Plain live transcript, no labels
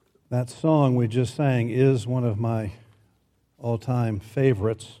That song we just sang is one of my all-time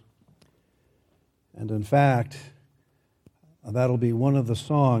favorites. And in fact, that'll be one of the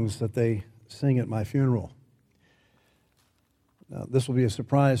songs that they sing at my funeral. Now, this will be a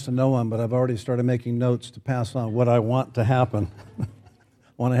surprise to no one, but I've already started making notes to pass on what I want to happen. I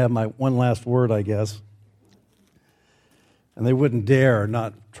want to have my one last word, I guess. And they wouldn't dare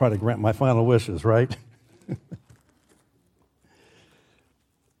not try to grant my final wishes, right?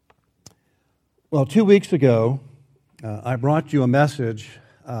 Well, 2 weeks ago, I brought you a message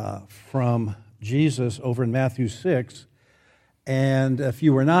from Jesus over in Matthew 6, and if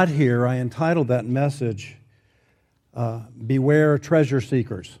you were not here, I entitled that message, Beware Treasure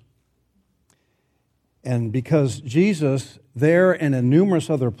Seekers. And because Jesus, there and in numerous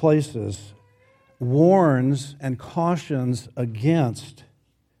other places, warns and cautions against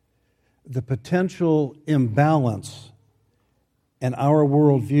the potential imbalance in our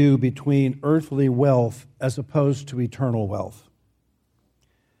worldview between earthly wealth as opposed to eternal wealth.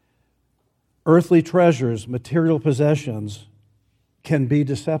 Earthly treasures, material possessions, can be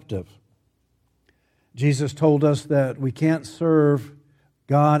deceptive. Jesus told us that we can't serve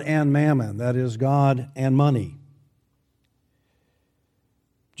God and mammon, that is, God and money.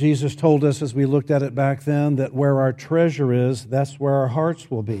 Jesus told us, as we looked at it back then, that where our treasure is, that's where our hearts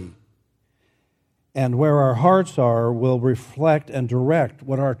will be. And where our hearts are will reflect and direct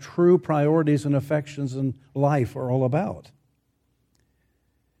what our true priorities and affections in life are all about.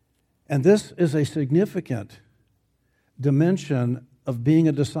 And this is a significant dimension of being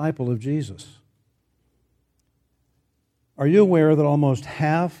a disciple of Jesus. Are you aware that almost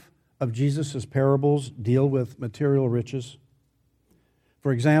half of Jesus' parables deal with material riches?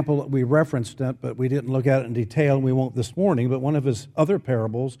 For example, we referenced it, but we didn't look at it in detail, and we won't this morning, but one of his other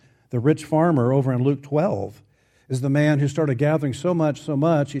parables, the rich farmer over in Luke 12, is the man who started gathering so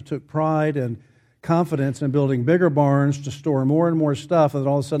much, he took pride and confidence in building bigger barns to store more and more stuff, and then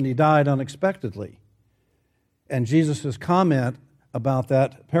all of a sudden he died unexpectedly. And Jesus' comment about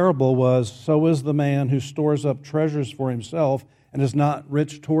that parable was, so is the man who stores up treasures for himself and is not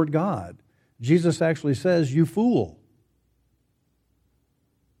rich toward God. Jesus actually says, you fool.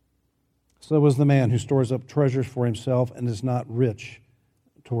 So is the man who stores up treasures for himself and is not rich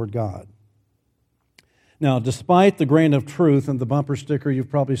toward God. Now, despite the grain of truth and the bumper sticker you've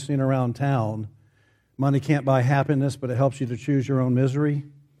probably seen around town, money can't buy happiness, but it helps you to choose your own misery.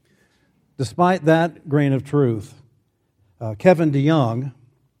 Despite that grain of truth, Kevin DeYoung,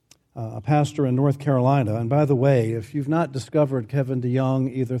 a pastor in North Carolina, and by the way, if you've not discovered Kevin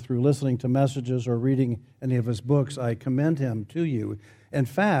DeYoung either through listening to messages or reading any of his books, I commend him to you. In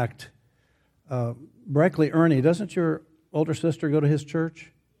fact, Breckley Ernie, doesn't your older sister go to his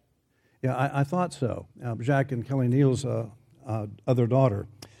church? Yeah, I thought so. Jack and Kelly Neal's other daughter.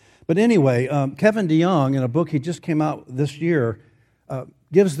 But anyway, Kevin DeYoung, in a book he just came out this year,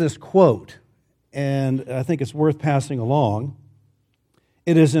 gives this quote, and I think it's worth passing along.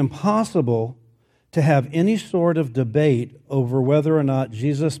 It is impossible to have any sort of debate over whether or not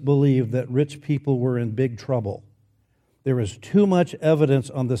Jesus believed that rich people were in big trouble. There is too much evidence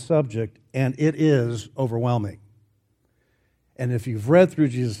on the subject, and it is overwhelming. And if you've read through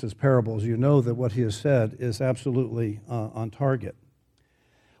Jesus' parables, you know that what he has said is absolutely on target.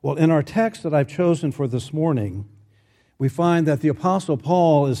 Well, in our text that I've chosen for this morning, we find that the Apostle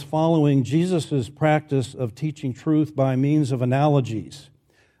Paul is following Jesus' practice of teaching truth by means of analogies.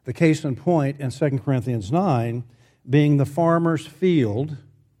 The case in point in 2 Corinthians 9 being the farmer's field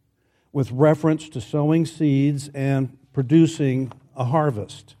with reference to sowing seeds and producing a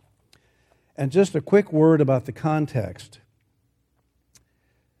harvest. And just a quick word about the context.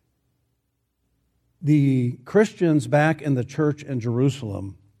 The Christians back in the church in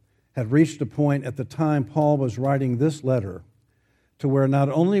Jerusalem had reached a point at the time Paul was writing this letter to where not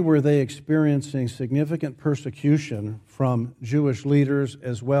only were they experiencing significant persecution from Jewish leaders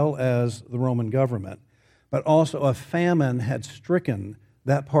as well as the Roman government, but also a famine had stricken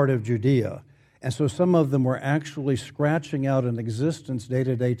that part of Judea. And so some of them were actually scratching out an existence day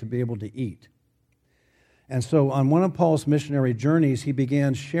to day to be able to eat. And so on one of Paul's missionary journeys, he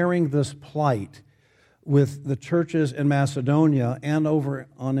began sharing this plight with the churches in Macedonia and over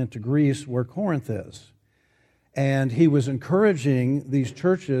on into Greece where Corinth is. And he was encouraging these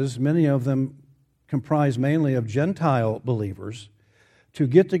churches, many of them comprised mainly of Gentile believers, to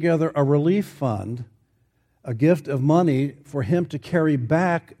get together a relief fund, a gift of money for him to carry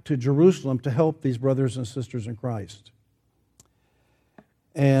back to Jerusalem to help these brothers and sisters in Christ.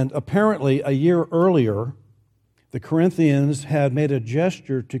 And apparently, a year earlier, the Corinthians had made a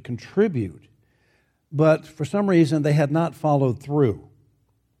gesture to contribute, but for some reason they had not followed through.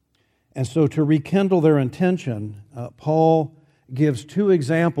 And so to rekindle their intention, Paul gives two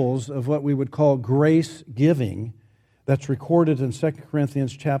examples of what we would call grace giving that's recorded in 2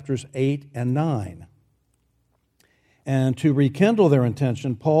 Corinthians chapters 8 and 9. And to rekindle their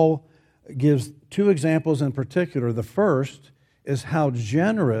intention, Paul gives two examples in particular. The first is how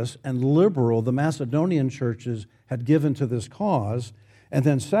generous and liberal the Macedonian churches had given to this cause. And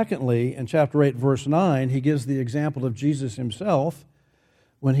then secondly, in chapter 8, verse 9, he gives the example of Jesus himself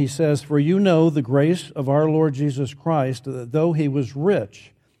when he says, "For you know the grace of our Lord Jesus Christ, that though he was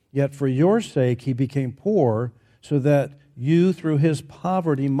rich, yet for your sake he became poor, so that you through his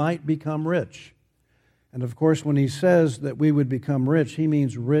poverty might become rich." And of course, when he says that we would become rich, he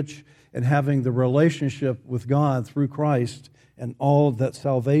means rich in having the relationship with God through Christ and all that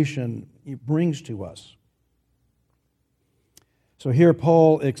salvation brings to us. So here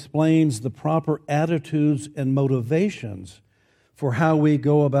Paul explains the proper attitudes and motivations for how we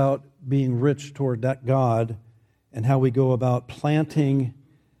go about being rich toward that God and how we go about planting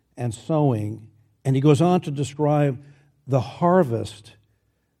and sowing. And he goes on to describe the harvest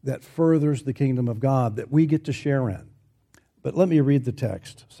that furthers the kingdom of God that we get to share in. But let me read the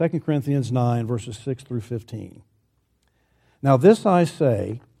text, 2 Corinthians 9, verses 6 through 15. "Now this I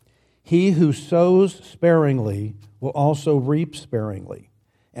say, he who sows sparingly will also reap sparingly,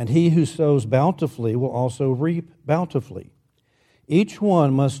 and he who sows bountifully will also reap bountifully. Each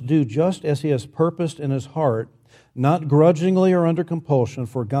one must do just as he has purposed in his heart, not grudgingly or under compulsion,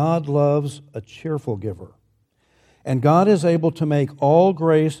 for God loves a cheerful giver. And God is able to make all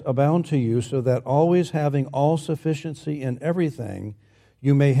grace abound to you, so that always having all sufficiency in everything,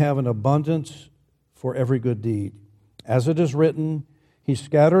 you may have an abundance for every good deed. As it is written, he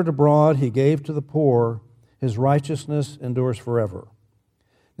scattered abroad, he gave to the poor, his righteousness endures forever.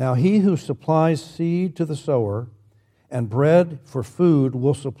 Now he who supplies seed to the sower and bread for food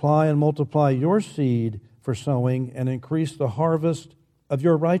will supply and multiply your seed for sowing and increase the harvest of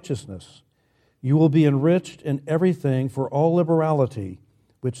your righteousness. You will be enriched in everything for all liberality,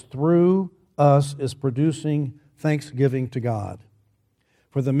 which through us is producing thanksgiving to God.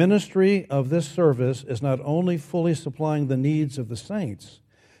 For the ministry of this service is not only fully supplying the needs of the saints,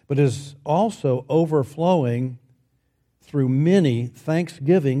 but is also overflowing through many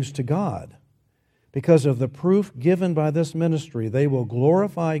thanksgivings to God. Because of the proof given by this ministry, they will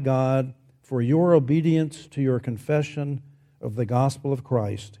glorify God for your obedience to your confession of the gospel of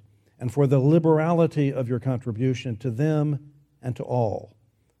Christ, and for the liberality of your contribution to them and to all,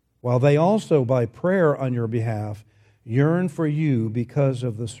 while they also, by prayer on your behalf, yearn for you because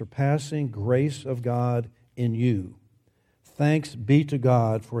of the surpassing grace of God in you. Thanks be to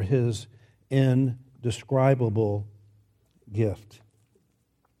God for his indescribable gift."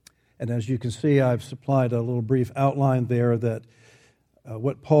 And as you can see, I've supplied a little brief outline there that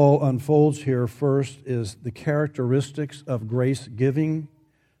what Paul unfolds here first is the characteristics of grace giving,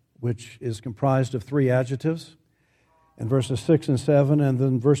 which is comprised of three adjectives. In verses 6 and 7, and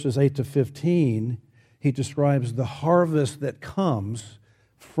then verses 8 to 15, he describes the harvest that comes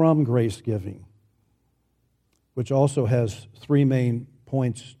from grace giving, which also has three main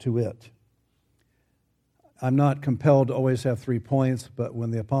points to it. I'm not compelled to always have 3 points, but when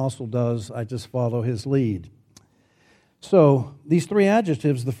the apostle does, I just follow his lead. So these three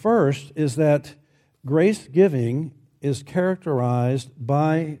adjectives, the first is that grace giving is characterized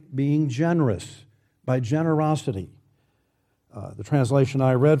by being generous, by generosity. The translation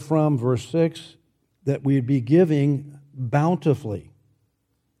I read from, verse 6, that we'd be giving bountifully.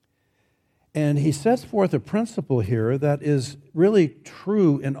 And he sets forth a principle here that is really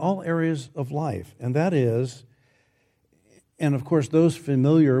true in all areas of life, and that is, and of course those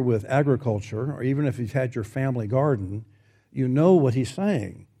familiar with agriculture, or even if you've had your family garden, you know what he's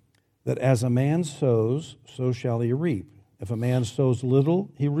saying, that as a man sows, so shall he reap. If a man sows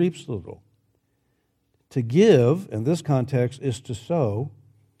little, he reaps little. To give, in this context, is to sow.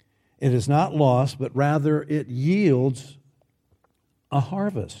 It is not lost, but rather it yields a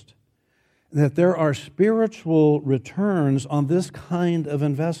harvest. That there are spiritual returns on this kind of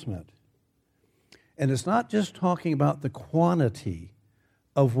investment. And it's not just talking about the quantity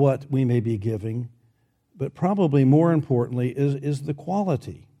of what we may be giving, but probably more importantly is the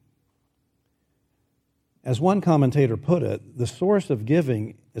quality. As one commentator put it, the source of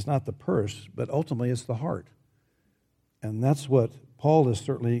giving is not the purse, but ultimately it's the heart. And that's what Paul is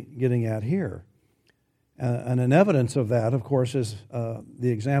certainly getting at here. And an evidence of that, of course, is the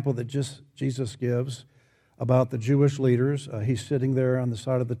example that Jesus gives about the Jewish leaders. He's sitting there on the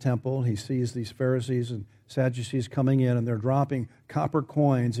side of the temple, and he sees these Pharisees and Sadducees coming in, and they're dropping copper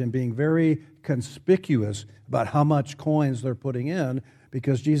coins and being very conspicuous about how much coins they're putting in,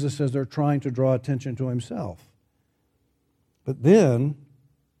 because Jesus says they're trying to draw attention to himself. But then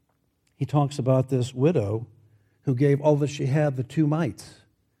he talks about this widow who gave all that she had, the 2 mites.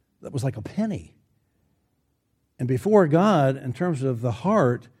 That was like a penny. And before God, in terms of the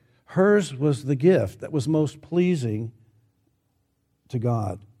heart, hers was the gift that was most pleasing to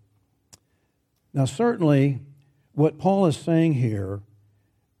God. Now, certainly, what Paul is saying here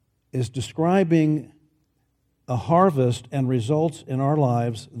is describing a harvest and results in our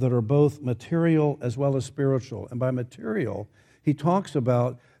lives that are both material as well as spiritual. And by material, he talks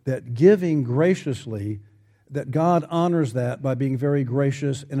about that giving graciously, that God honors that by being very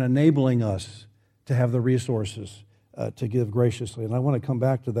gracious and enabling us to have the resources to give graciously. And I want to come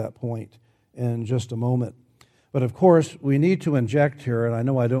back to that point in just a moment. But of course, we need to inject here, and I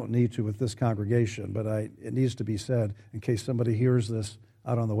know I don't need to with this congregation, but it needs to be said in case somebody hears this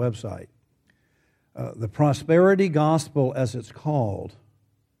out on the website. The prosperity gospel, as it's called,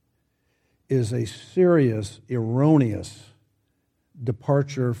 is a serious, erroneous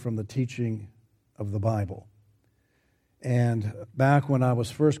departure from the teaching of the Bible. And back when I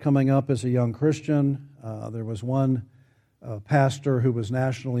was first coming up as a young Christian, there was one pastor who was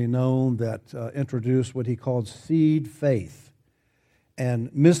nationally known that introduced what he called seed faith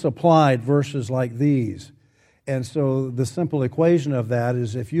and misapplied verses like these. And so the simple equation of that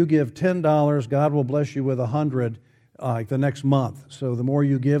is if you give $10, God will bless you with 100 the next month. So the more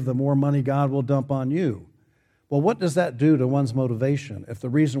you give, the more money God will dump on you. Well, what does that do to one's motivation? If the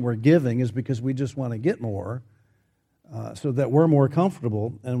reason we're giving is because we just want to get more, so that we're more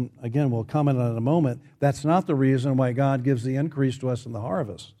comfortable, and again, we'll comment on it in a moment, that's not the reason why God gives the increase to us in the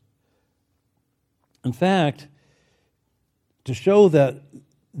harvest. In fact, to show that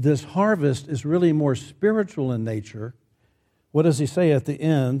this harvest is really more spiritual in nature, what does he say at the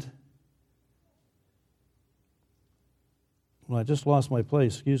end? Well, I just lost my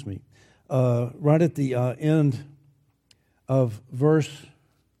place, excuse me. Right at the end of verse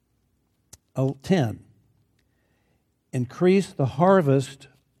 10. Increase the harvest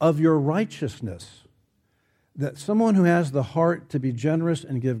of your righteousness. That someone who has the heart to be generous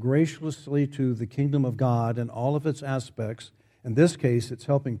and give graciously to the kingdom of God in all of its aspects, in this case, it's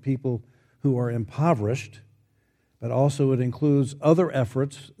helping people who are impoverished, but also it includes other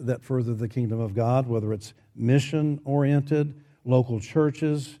efforts that further the kingdom of God, whether it's mission-oriented, local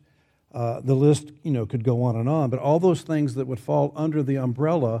churches, the list could go on, but all those things that would fall under the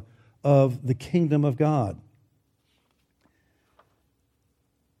umbrella of the kingdom of God.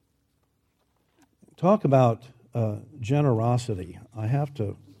 Talk about generosity. I have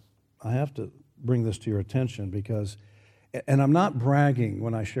to bring this to your attention because, and I'm not bragging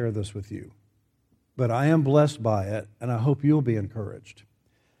when I share this with you, but I am blessed by it, and I hope you'll be encouraged.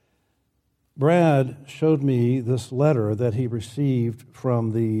 Brad showed me this letter that he received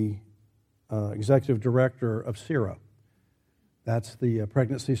from the executive director of CIRA. That's the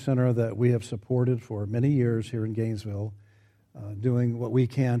pregnancy center that we have supported for many years here in Gainesville, doing what we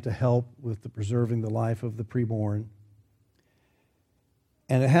can to help with the preserving the life of the preborn.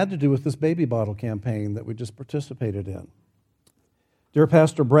 And it had to do with this baby bottle campaign that we just participated in. Dear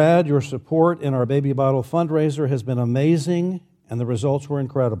Pastor Brad, your support in our baby bottle fundraiser has been amazing, and the results were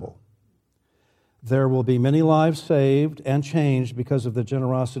incredible. There will be many lives saved and changed because of the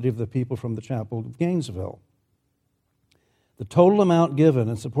generosity of the people from the Chapel of Gainesville. The total amount given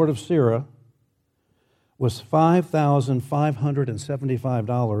in support of CIRA was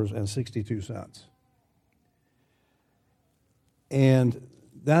 $5,575.62. And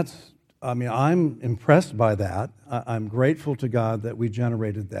I'm impressed by that. I'm grateful to God that we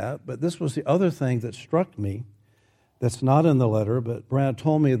generated that. But this was the other thing that struck me that's not in the letter, but Brad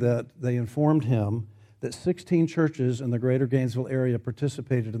told me that they informed him that 16 churches in the greater Gainesville area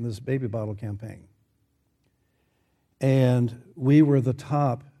participated in this baby bottle campaign. And we were the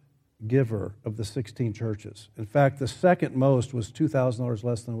top giver of the 16 churches. In fact, the second most was $2,000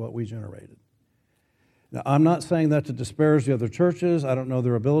 less than what we generated. Now, I'm not saying that to disparage the other churches. I don't know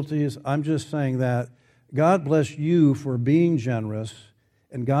their abilities. I'm just saying that God bless you for being generous,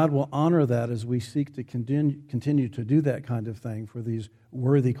 and God will honor that as we seek to continue to do that kind of thing for these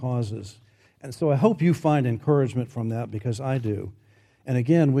worthy causes. And so I hope you find encouragement from that, because I do. And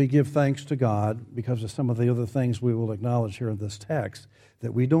again, we give thanks to God because of some of the other things we will acknowledge here in this text,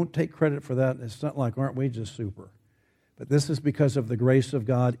 that we don't take credit for that. It's not like, aren't we just super? But this is because of the grace of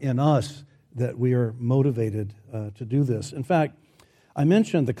God in us that we are motivated to do this. In fact, I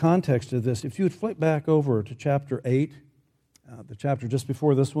mentioned the context of this. If you would flip back over to chapter 8, the chapter just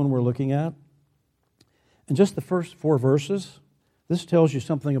before this one we're looking at, and just the first 4 verses, this tells you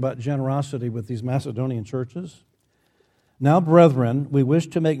something about generosity with these Macedonian churches. Now, brethren, we wish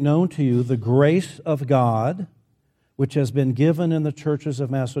to make known to you the grace of God, which has been given in the churches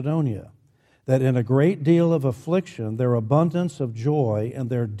of Macedonia, that in a great deal of affliction their abundance of joy and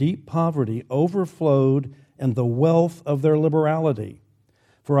their deep poverty overflowed in the wealth of their liberality.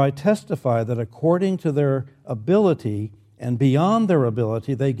 For I testify that according to their ability and beyond their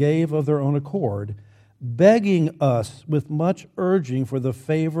ability they gave of their own accord, begging us with much urging for the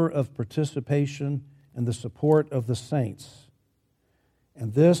favor of participation and the support of the saints.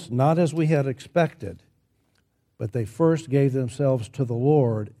 And this not as we had expected, but they first gave themselves to the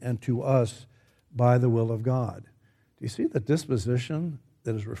Lord and to us by the will of God. Do you see the disposition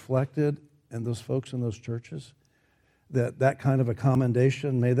that is reflected in those folks in those churches? That kind of a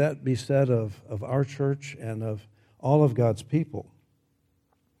commendation, may that be said of our church and of all of God's people.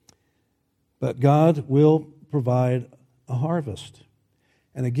 But God will provide a harvest.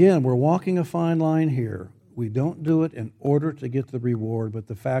 And again, we're walking a fine line here. We don't do it in order to get the reward, but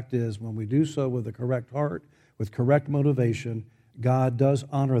the fact is, when we do so with the correct heart, with correct motivation, God does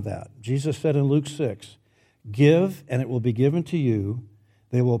honor that. Jesus said in Luke 6, "Give, and it will be given to you.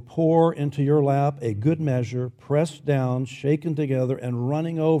 They will pour into your lap a good measure, pressed down, shaken together, and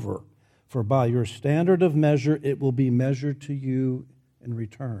running over. For by your standard of measure it will be measured to you in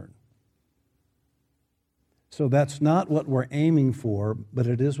return." So that's not what we're aiming for, but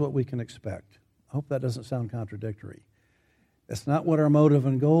it is what we can expect. I hope that doesn't sound contradictory. It's not what our motive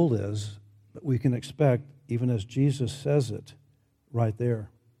and goal is, but we can expect, even as Jesus says it right there.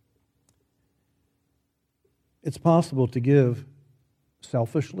 It's possible to give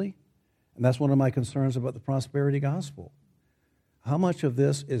selfishly, and that's one of my concerns about the prosperity gospel. How much of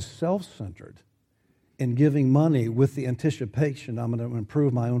this is self-centered in giving money with the anticipation I'm going to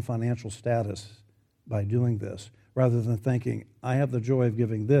improve my own financial status by doing this, rather than thinking, I have the joy of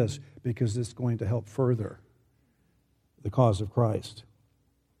giving this because it's going to help further the cause of Christ.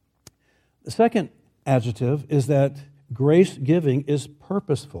 The second adjective is that grace giving is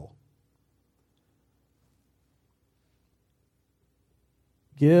purposeful.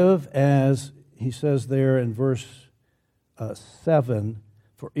 Give, as he says there in verse 7,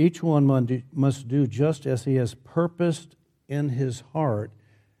 for each one must do just as he has purposed in his heart,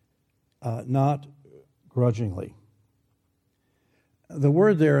 not grudgingly. The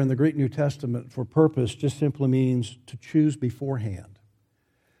word there in the Greek New Testament for purpose just simply means to choose beforehand.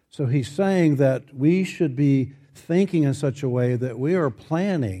 So he's saying that we should be thinking in such a way that we are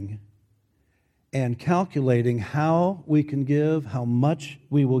planning and calculating how we can give, how much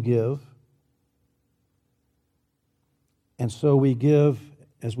we will give. And so we give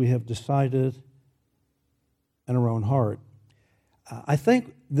as we have decided in our own heart. I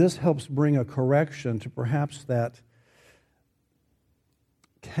think this helps bring a correction to perhaps that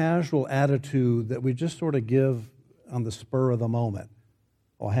casual attitude that we just sort of give on the spur of the moment.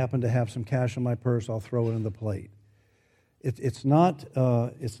 Oh, I happen to have some cash in my purse, I'll throw it in the plate. It's not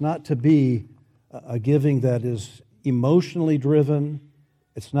to be a giving that is emotionally driven.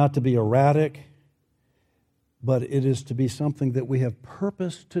 It's not to be erratic, but it is to be something that we have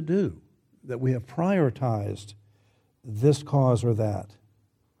purpose to do, that we have prioritized this cause or that.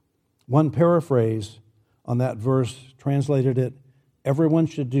 One paraphrase on that verse translated it, everyone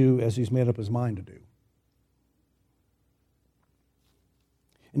should do as he's made up his mind to do.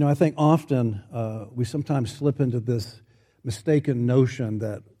 You know, I think often we sometimes slip into this mistaken notion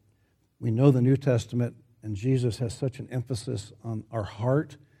that we know the New Testament and Jesus has such an emphasis on our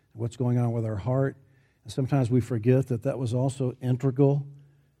heart, what's going on with our heart. And sometimes we forget that that was also integral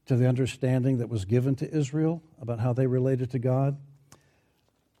to the understanding that was given to Israel about how they related to God.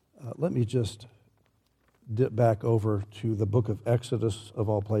 Let me just dip back over to the book of Exodus, of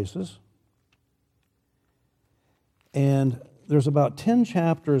all places. And there's about 10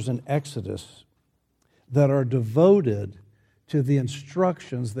 chapters in Exodus that are devoted to the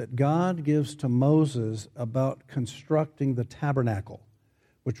instructions that God gives to Moses about constructing the tabernacle,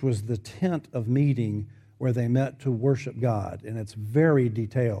 which was the tent of meeting where they met to worship God. And it's very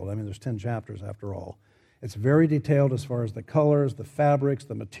detailed. I mean, there's 10 chapters after all. It's very detailed as far as the colors, the fabrics,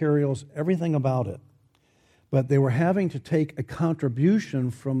 the materials, everything about it. But they were having to take a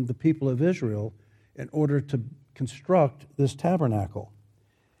contribution from the people of Israel in order to construct this tabernacle.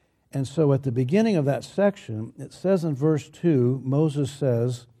 And so at the beginning of that section, it says in verse 2, Moses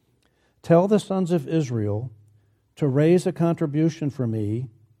says, "Tell the sons of Israel to raise a contribution for me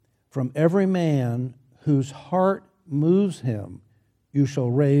from every man whose heart moves him, you shall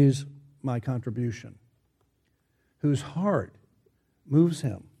raise my contribution." Whose heart moves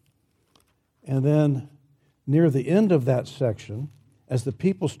him. And then near the end of that section, as the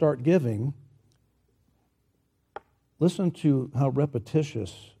people start giving, Listen to how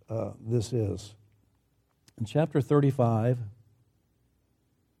repetitious this is. In chapter 35,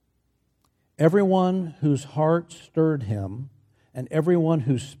 everyone whose heart stirred him and everyone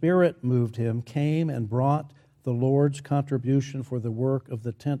whose spirit moved him came and brought the Lord's contribution for the work of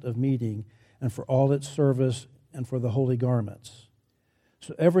the tent of meeting and for all its service and for the holy garments.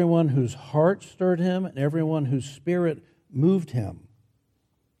 So everyone whose heart stirred him and everyone whose spirit moved him,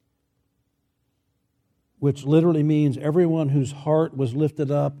 which literally means everyone whose heart was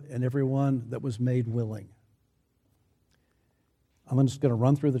lifted up and everyone that was made willing. I'm just going to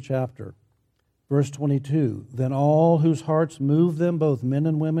run through the chapter. Verse 22, then all whose hearts moved them, both men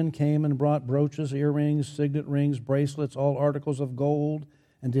and women, came and brought brooches, earrings, signet rings, bracelets, all articles of gold,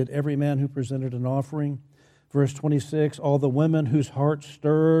 and did every man who presented an offering. Verse 26, all the women whose hearts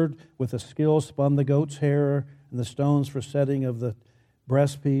stirred with a skill spun the goat's hair and the stones for setting of the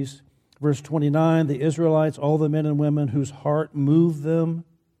breastpiece. Verse 29, the Israelites, all the men and women whose heart moved them.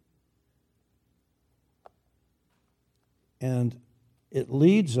 And it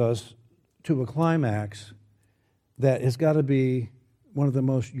leads us to a climax that has got to be one of the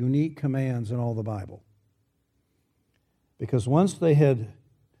most unique commands in all the Bible. Because once they had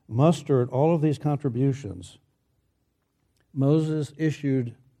mustered all of these contributions, Moses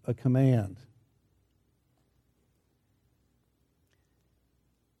issued a command.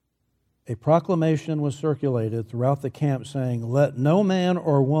 A proclamation was circulated throughout the camp saying, let no man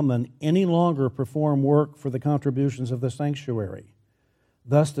or woman any longer perform work for the contributions of the sanctuary.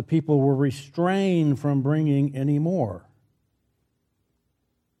 Thus the people were restrained from bringing any more.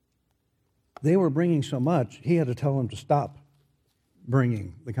 They were bringing so much, he had to tell them to stop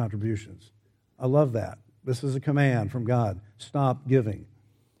bringing the contributions. I love that. This is a command from God. Stop giving.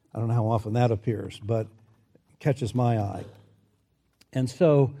 I don't know how often that appears, but it catches my eye. And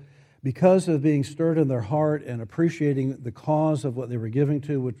so, because of being stirred in their heart and appreciating the cause of what they were giving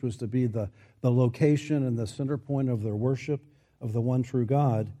to, which was to be the location and the center point of their worship of the one true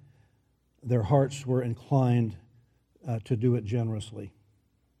God, their hearts were inclined to do it generously.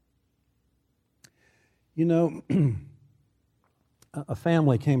 You know, a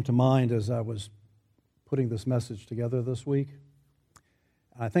family came to mind as I was putting this message together this week.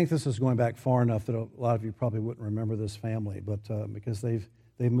 I think this is going back far enough that a lot of you probably wouldn't remember this family, but because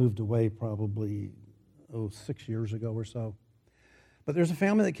they moved away probably 6 years ago or so. But there's a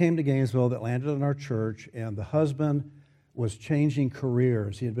family that came to Gainesville that landed in our church, and the husband was changing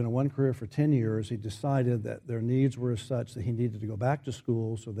careers. He had been in one career for 10 years. He decided that their needs were such that he needed to go back to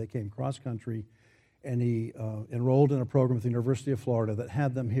school, so they came cross-country, and he enrolled in a program at the University of Florida that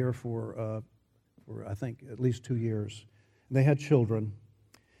had them here for I think, at least 2 years. And they had children.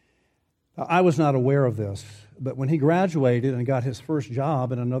 I was not aware of this, but when he graduated and got his first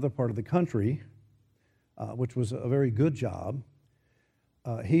job in another part of the country, which was a very good job,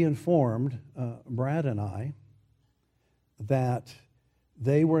 he informed Brad and I that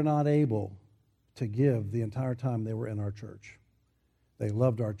they were not able to give the entire time they were in our church. They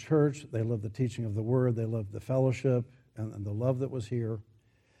loved our church, they loved the teaching of the Word, they loved the fellowship and the love that was here,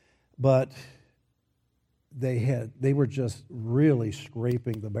 but they were just really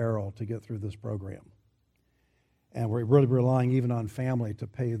scraping the barrel to get through this program. And we're really relying even on family to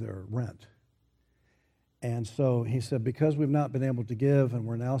pay their rent. And so he said, because we've not been able to give and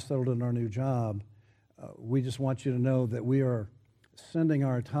we're now settled in our new job, we just want you to know that we are sending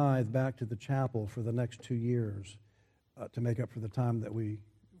our tithe back to the chapel for the next 2 years to make up for the time that we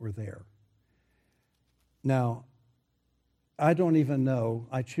were there. Now, I don't even know,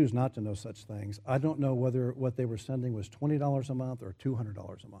 I choose not to know such things. I don't know whether what they were sending was $20 a month or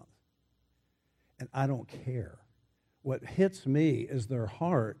 $200 a month. And I don't care. What hits me is their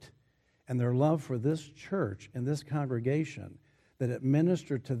heart and their love for this church and this congregation, that it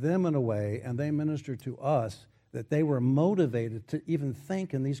ministered to them in a way, and they ministered to us, that they were motivated to even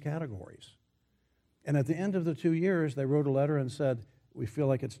think in these categories. And at the end of the 2 years, they wrote a letter and said, we feel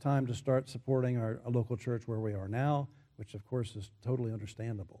like it's time to start supporting our local church where we are now, which of course is totally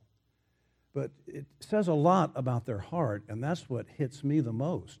understandable. But it says a lot about their heart, and that's what hits me the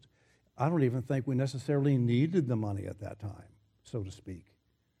most. I don't even think we necessarily needed the money at that time, so to speak.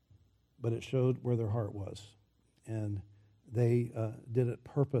 But it showed where their heart was, and they did it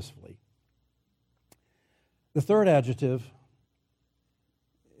purposefully. The third adjective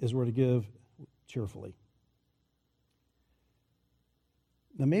is we're to give cheerfully.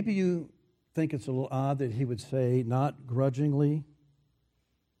 Now maybe you think it's a little odd that he would say not grudgingly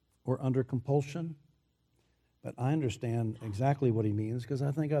or under compulsion, but I understand exactly what he means, because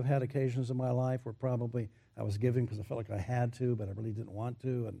I think I've had occasions in my life where probably I was giving because I felt like I had to, but I really didn't want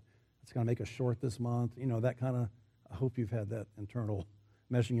to, and it's going to make us short this month, that kind of I hope you've had that internal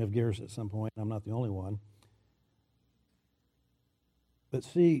meshing of gears at some point. I'm not the only one. But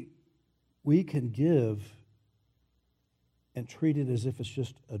see, we can give and treat it as if it's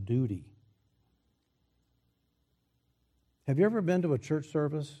just a duty. Have you ever been to a church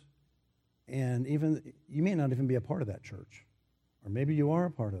service and even you may not even be a part of that church, or maybe you are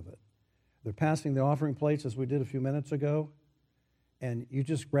a part of it. They're passing the offering plates as we did a few minutes ago, and you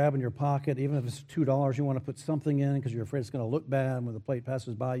just grab in your pocket, even if it's $2, you want to put something in because you're afraid it's going to look bad when the plate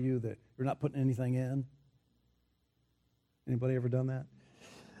passes by you that you're not putting anything in. Anybody ever done that?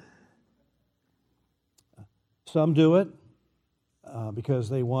 Some do it because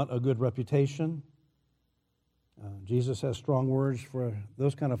they want a good reputation. Jesus has strong words for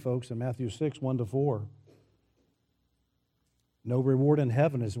those kind of folks in Matthew 6, 1-4. No reward in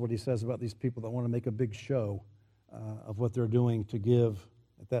heaven is what he says about these people that want to make a big show of what they're doing to give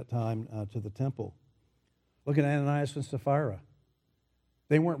at that time to the temple. Look at Ananias and Sapphira.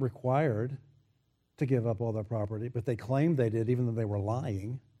 They weren't required to give up all their property, but they claimed they did even though they were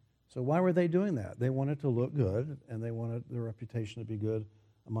lying. So why were they doing that? They wanted to look good, and they wanted their reputation to be good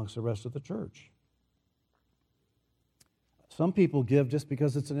amongst the rest of the church. Some people give just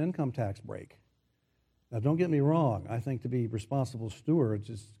because it's an income tax break. Now, don't get me wrong. I think to be responsible stewards,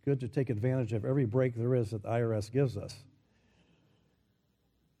 it's good to take advantage of every break there is that the IRS gives us.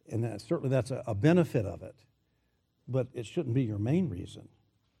 And certainly that's a benefit of it. But it shouldn't be your main reason.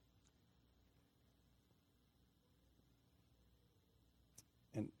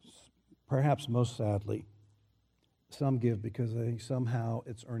 And perhaps most sadly, some give because they think somehow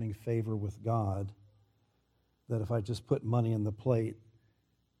it's earning favor with God, that if I just put money in the plate,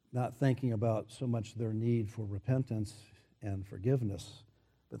 not thinking about so much their need for repentance and forgiveness,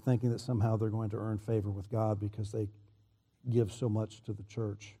 but thinking that somehow they're going to earn favor with God because they give so much to the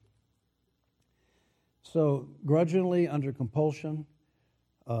church. So, grudgingly, under compulsion,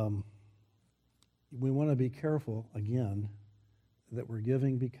 we want to be careful, again, that we're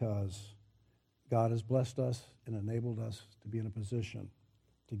giving because God has blessed us and enabled us to be in a position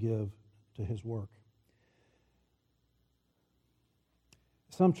to give to his work.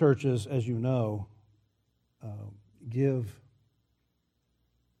 Some churches, as you know, give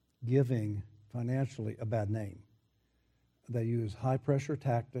giving financially a bad name. They use high-pressure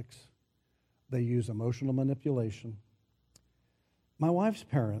tactics. They use emotional manipulation. My wife's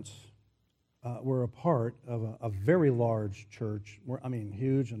parents were a part of a very large church,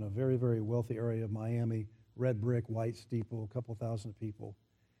 huge, in a very, very wealthy area of Miami, red brick, white steeple, a couple thousand people.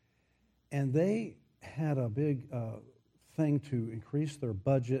 And they had a big thing to increase their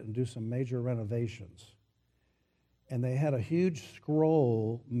budget and do some major renovations. And they had a huge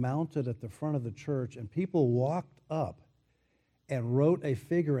scroll mounted at the front of the church, and people walked up and wrote a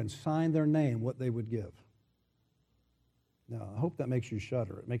figure and signed their name, what they would give. Now, I hope that makes you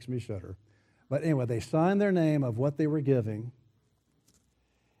shudder. It makes me shudder. But anyway, they signed their name of what they were giving,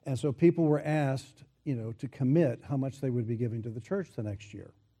 and so people were asked, to commit how much they would be giving to the church the next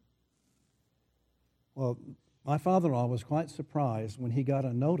year. Well, my father-in-law was quite surprised when he got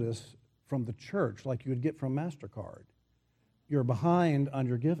a notice from the church, like you would get from MasterCard. You're behind on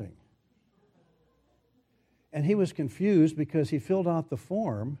your giving. And he was confused because he filled out the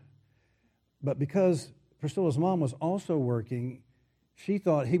form, but because Priscilla's mom was also working, she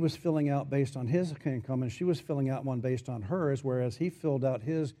thought he was filling out based on his income, and she was filling out one based on hers, whereas he filled out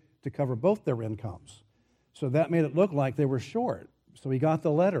his to cover both their incomes. So that made it look like they were short. So he got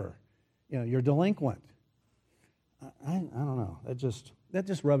the letter, you're delinquent. I don't know. That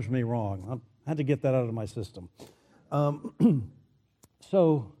just rubs me wrong. I had to get that out of my system.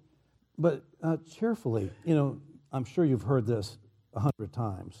 But cheerfully, I'm sure you've heard this 100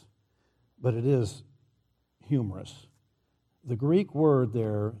 times, but it is humorous. The Greek word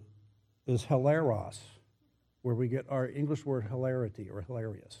there is hilaros, where we get our English word hilarity or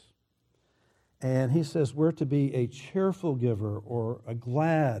hilarious. And he says we're to be a cheerful giver or a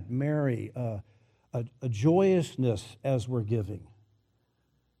glad, merry, a joyousness as we're giving.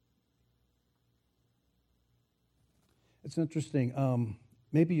 It's interesting.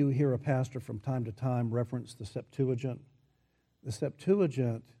 Maybe you hear a pastor from time to time reference the Septuagint. The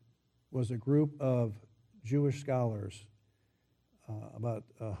Septuagint was a group of Jewish scholars about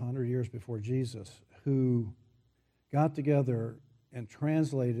 100 years before Jesus who got together and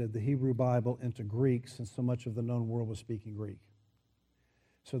translated the Hebrew Bible into Greek, since so much of the known world was speaking Greek.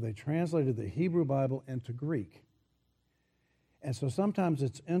 So they translated the Hebrew Bible into Greek. And so sometimes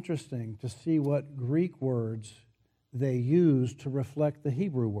it's interesting to see what Greek words they use to reflect the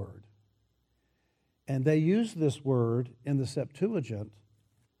Hebrew word. And they use this word in the Septuagint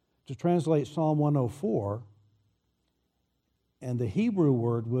to translate Psalm 104 And the Hebrew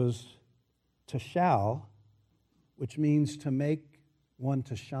word was tashal, which means to make one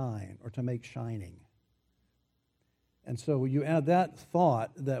to shine or to make shining. And so you add that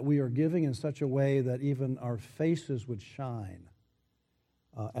thought that we are giving in such a way that even our faces would shine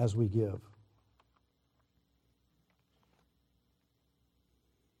as we give.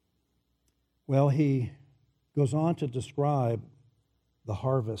 Well, he goes on to describe the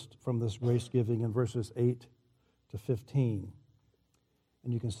harvest from this grace giving in verses 8 to 15.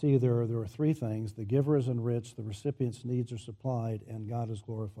 And you can see there are three things. The giver is enriched, the recipient's needs are supplied, and God is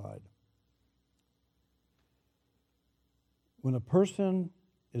glorified. When a person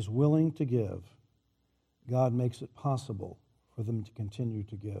is willing to give, God makes it possible for them to continue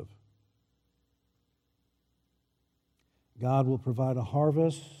to give. God will provide a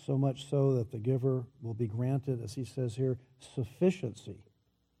harvest, so much so that the giver will be granted, as he says here, sufficiency.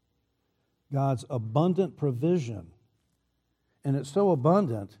 God's abundant provision. And it's so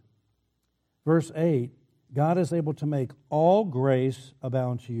abundant, verse 8, God is able to make all grace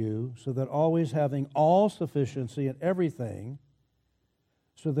abound to you, so that always having all sufficiency in everything,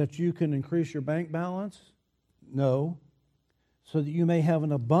 so that you can increase your bank balance? No. So that you may have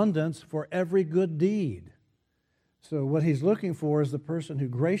an abundance for every good deed. So what he's looking for is the person who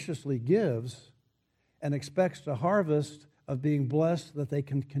graciously gives and expects a harvest of being blessed that they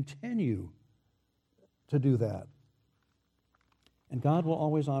can continue to do that. And God will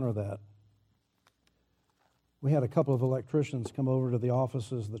always honor that. We had a couple of electricians come over to the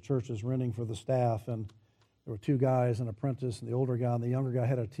offices the church is renting for the staff, and there were two guys, an apprentice, and the older guy, and the younger guy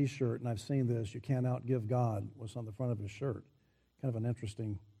had a T-shirt, and I've seen this, "You can't outgive God," was on the front of his shirt. Kind of an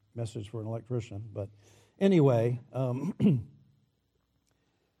interesting message for an electrician, but anyway,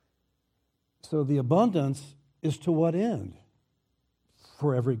 so the abundance is to what end?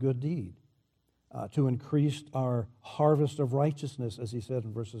 For every good deed. To increase our harvest of righteousness, as he said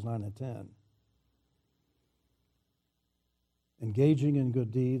in verses 9 and 10. Engaging in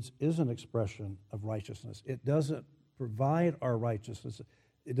good deeds is an expression of righteousness. It doesn't provide our righteousness.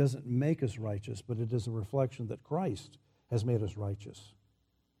 It doesn't make us righteous, but it is a reflection that Christ has made us righteous.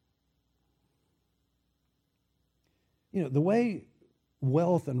 You know, the way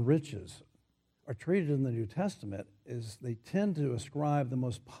wealth and riches are treated in the New Testament is they tend to ascribe the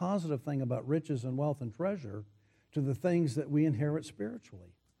most positive thing about riches and wealth and treasure to the things that we inherit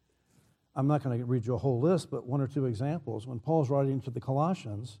spiritually. I'm not going to read you a whole list, but one or two examples. When Paul's writing to the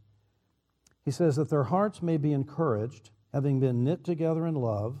Colossians, he says that their hearts may be encouraged, having been knit together in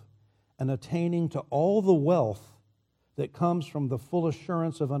love, and attaining to all the wealth that comes from the full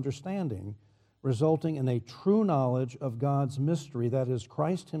assurance of understanding, resulting in a true knowledge of God's mystery, that is,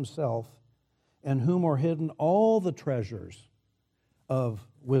 Christ himself, in whom are hidden all the treasures of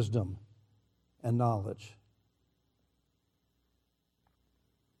wisdom and knowledge.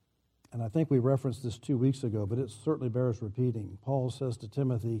 And I think we referenced this 2 weeks ago, but it certainly bears repeating. Paul says to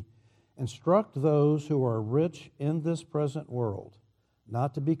Timothy, "Instruct those who are rich in this present world,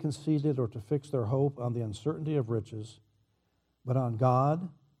 not to be conceited or to fix their hope on the uncertainty of riches, but on God,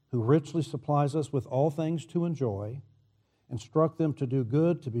 who richly supplies us with all things to enjoy. Instruct them to do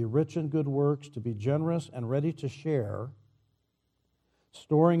good, to be rich in good works, to be generous and ready to share,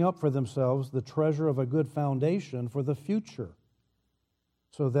 storing up for themselves the treasure of a good foundation for the future,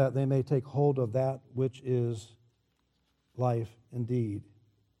 so that they may take hold of that which is life indeed."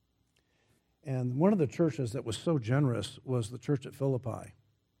 And one of the churches that was so generous was the church at Philippi.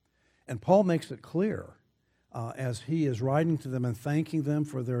 And Paul makes it clear as he is writing to them and thanking them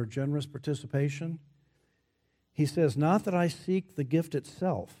for their generous participation. He says, "Not that I seek the gift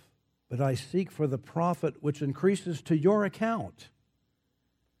itself, but I seek for the profit which increases to your account.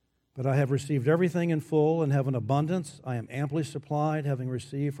 But I have received everything in full and have an abundance. I am amply supplied, having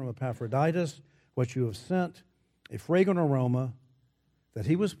received from Epaphroditus what you have sent, a fragrant aroma that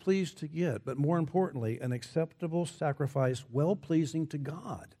he was pleased to get, but more importantly, an acceptable sacrifice, well-pleasing to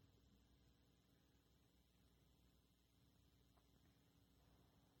God."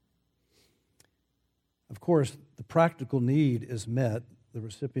 Of course, the practical need is met. The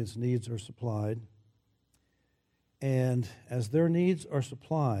recipient's needs are supplied. And as their needs are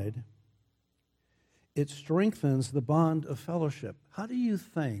supplied, it strengthens the bond of fellowship. How do you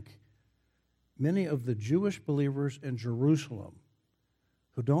think many of the Jewish believers in Jerusalem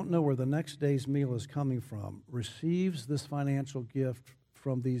who don't know where the next day's meal is coming from receives this financial gift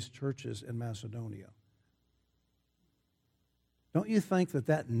from these churches in Macedonia? Don't you think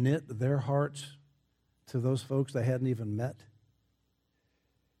that knit their hearts to those folks they hadn't even met?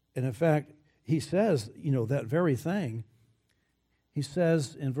 And in fact, he says, that very thing. He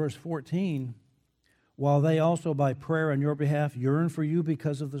says in verse 14, while they also by prayer on your behalf yearn for you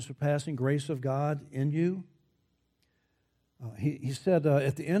because of the surpassing grace of God in you. He said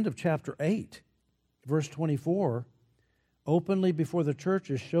at the end of chapter 8, verse 24, openly before the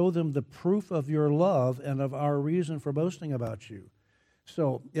churches, show them the proof of your love and of our reason for boasting about you.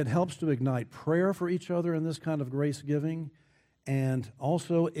 So it helps to ignite prayer for each other in this kind of grace giving. And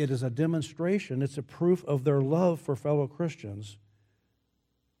also it is a demonstration, it's a proof of their love for fellow Christians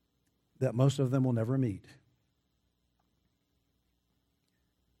that most of them will never meet.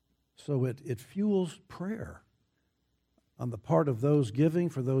 So it fuels prayer on the part of those giving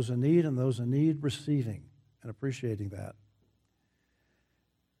for those in need and those in need receiving and appreciating that.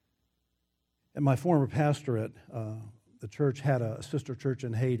 And my former pastorate, the church had a sister church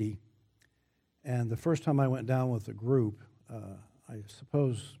in Haiti. And the first time I went down with the group, I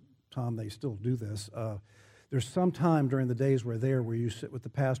suppose, Tom, they still do this. There's some time during the days we're there where you sit with the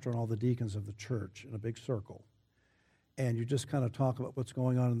pastor and all the deacons of the church in a big circle. And you just kind of talk about what's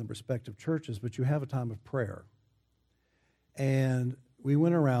going on in the respective churches, but you have a time of prayer. And we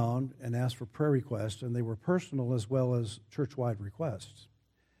went around and asked for prayer requests, and they were personal as well as church-wide requests.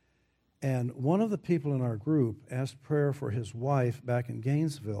 And one of the people in our group asked prayer for his wife back in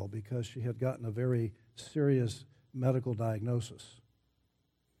Gainesville because she had gotten a very serious medical diagnosis.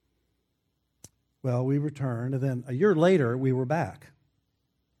 Well, we returned, and then a year later, we were back.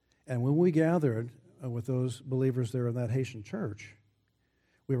 And when we gathered with those believers there in that Haitian church,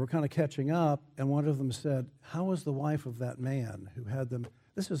 we were kind of catching up, and one of them said, how is the wife of that man who had them?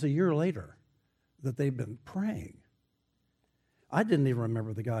 This is a year later that they've been praying. I didn't even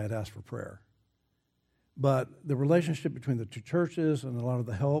remember the guy had asked for prayer. But the relationship between the two churches and a lot of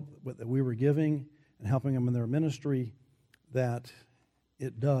the help that we were giving and helping them in their ministry, that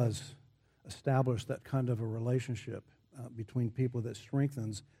it does establish that kind of a relationship between people that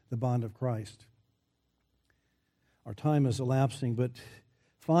strengthens the bond of Christ. Our time is elapsing, but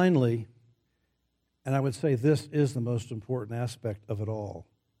finally, and I would say this is the most important aspect of it all,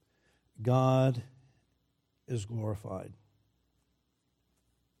 God is glorified.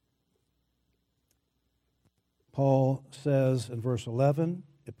 Paul says in verse 11,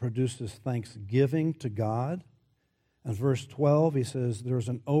 it produces thanksgiving to God. In verse 12, he says there's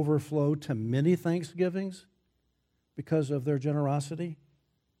an overflow to many thanksgivings because of their generosity.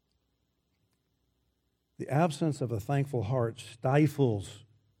 The absence of a thankful heart stifles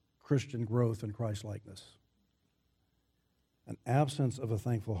Christian growth and Christ-likeness. An absence of a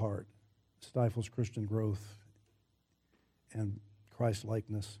thankful heart stifles Christian growth and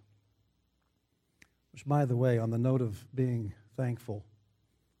Christ-likeness. Which, by the way, on the note of being thankful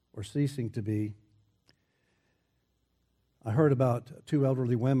or ceasing to be, I heard about two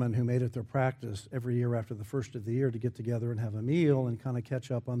elderly women who made it their practice every year after the first of the year to get together and have a meal and kind of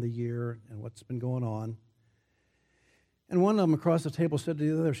catch up on the year and what's been going on. And one of them across the table said to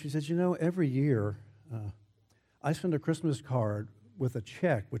the other, she says, every year I send a Christmas card with a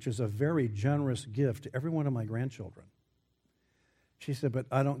check, which is a very generous gift to every one of my grandchildren. She said, but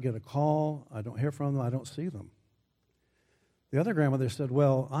I don't get a call, I don't hear from them, I don't see them. The other grandmother said,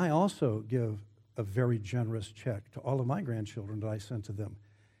 well, I also give a very generous check to all of my grandchildren that I send to them.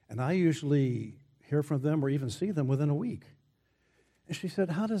 And I usually hear from them or even see them within a week. And she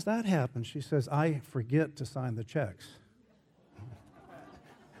said, how does that happen? She says, I forget to sign the checks.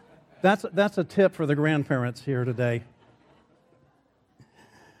 That's a tip for the grandparents here today.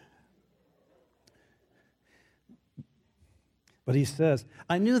 But he says,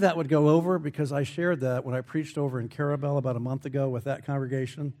 I knew that would go over because I shared that when I preached over in Carabel about a month ago with that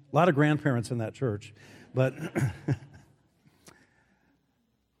congregation. A lot of grandparents in that church. But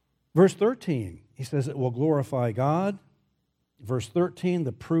verse 13, he says it will glorify God. Verse 13,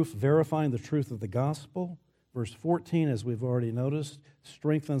 the proof verifying the truth of the gospel. Verse 14, as we've already noticed,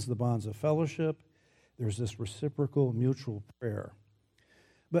 strengthens the bonds of fellowship. There's this reciprocal mutual prayer.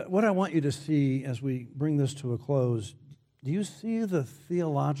 But what I want you to see as we bring this to a close, do you see the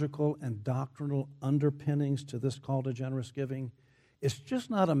theological and doctrinal underpinnings to this call to generous giving? It's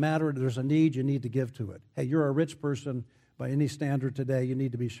just not a matter of there's a need, you need to give to it. Hey, you're a rich person by any standard today, you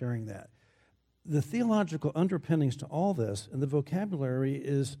need to be sharing that. The theological underpinnings to all this and the vocabulary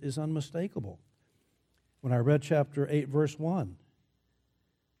is unmistakable. When I read chapter 8, verse 1,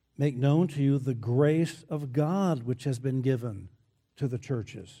 make known to you the grace of God which has been given to the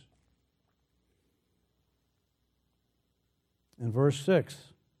churches. In verse 6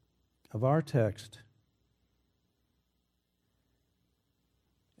 of our text,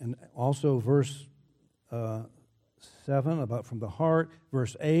 and also verse 7, about from the heart,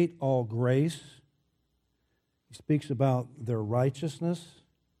 verse 8, all grace. He speaks about their righteousness.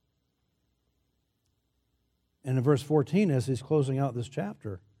 And in verse 14, as he's closing out this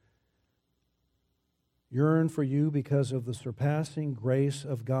chapter, yearn for you because of the surpassing grace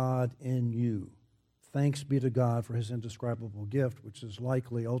of God in you. Thanks be to God for his indescribable gift, which is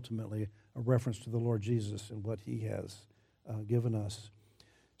likely ultimately a reference to the Lord Jesus and what he has given us.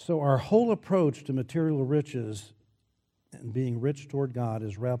 So our whole approach to material riches and being rich toward God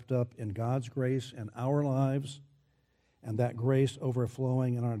is wrapped up in God's grace in our lives, and that grace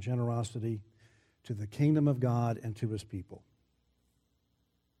overflowing in our generosity to the kingdom of God and to his people.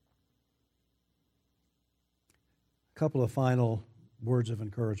 A couple of final words of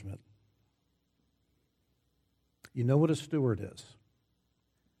encouragement. You know what a steward is.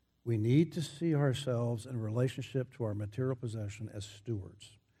 We need to see ourselves in relationship to our material possession as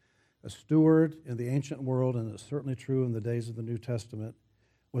stewards. A steward in the ancient world, and it's certainly true in the days of the New Testament,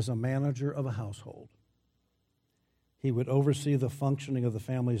 was a manager of a household. He would oversee the functioning of the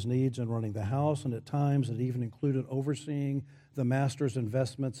family's needs in running the house, and at times it even included overseeing the master's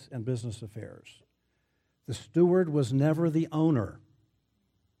investments and business affairs. The steward was never the owner.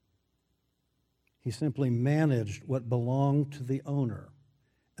 He simply managed what belonged to the owner.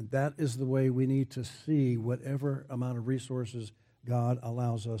 And that is the way we need to see whatever amount of resources God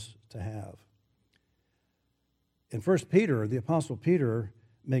allows us to have. In 1 Peter, the Apostle Peter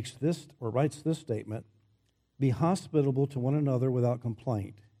makes this or writes this statement, "Be hospitable to one another without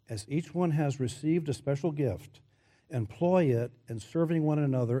complaint. As each one has received a special gift, employ it in serving one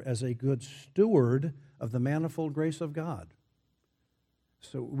another as a good steward of the manifold grace of God."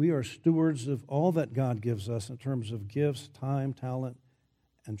 So we are stewards of all that God gives us in terms of gifts, time, talent,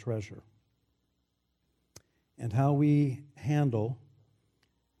 and treasure. And how we handle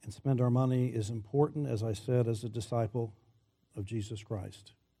and spend our money is important, as I said, as a disciple of Jesus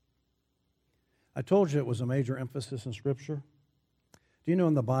Christ. I told you it was a major emphasis in Scripture. Do you know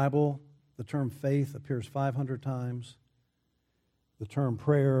in the Bible the term faith appears 500 times? The term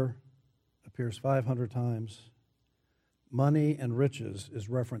prayer appears 500 times. Money and riches is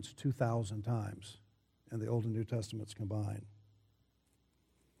referenced 2,000 times in the Old and New Testaments combined.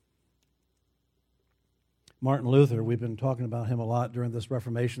 Martin Luther, we've been talking about him a lot during this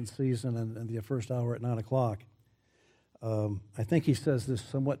Reformation season and the first hour at 9 o'clock. I think he says this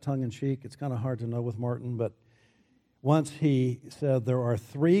somewhat tongue-in-cheek. It's kind of hard to know with Martin, but once he said there are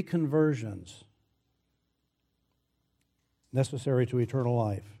 3 conversions necessary to eternal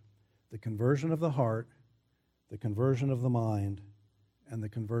life: the conversion of the heart, the conversion of the mind, and the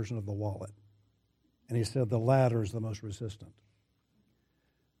conversion of the wallet. And he said the latter is the most resistant.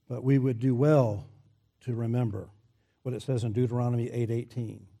 But we would do well to remember what it says in Deuteronomy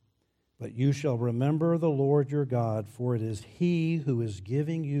 8:18. "But you shall remember the Lord your God, for it is he who is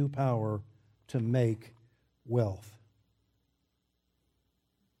giving you power to make wealth."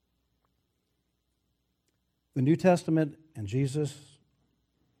 The New Testament and Jesus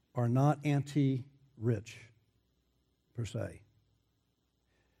are not anti-rich per se.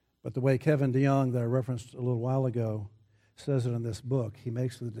 But the way Kevin DeYoung, that I referenced a little while ago, says it in this book, he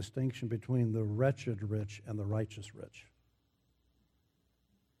makes the distinction between the wretched rich and the righteous rich.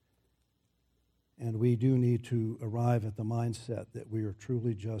 And we do need to arrive at the mindset that we are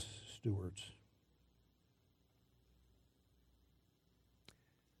truly just stewards.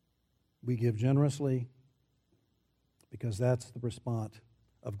 We give generously because that's the response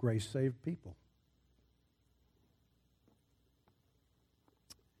of grace-saved people.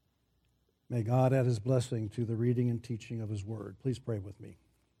 May God add his blessing to the reading and teaching of his word. Please pray with me.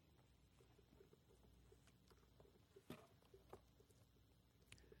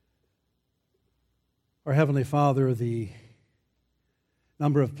 Our Heavenly Father, the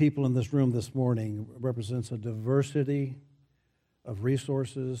number of people in this room this morning represents a diversity of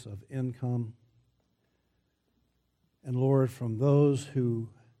resources, of income. And Lord, from those who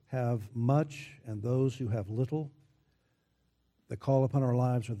have much and those who have little, the call upon our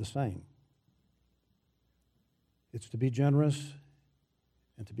lives are the same. It's to be generous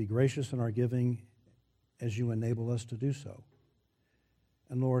and to be gracious in our giving as you enable us to do so.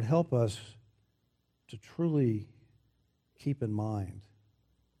 And Lord, help us to truly keep in mind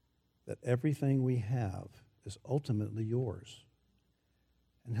that everything we have is ultimately yours.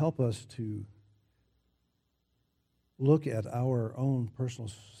 And help us to look at our own personal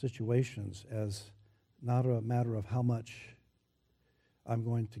situations as not a matter of how much I'm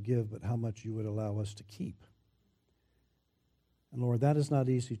going to give, but how much you would allow us to keep. And Lord, that is not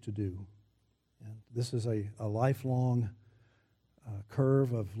easy to do. And this is a lifelong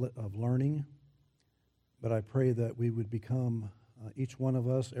curve of learning. But I pray that we would become, each one of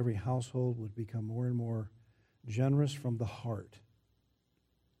us, every household would become more and more generous from the heart.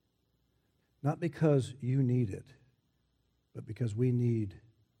 not because you need it, but because we need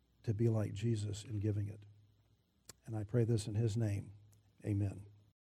to be like Jesus in giving it. And I pray this in his name. Amen.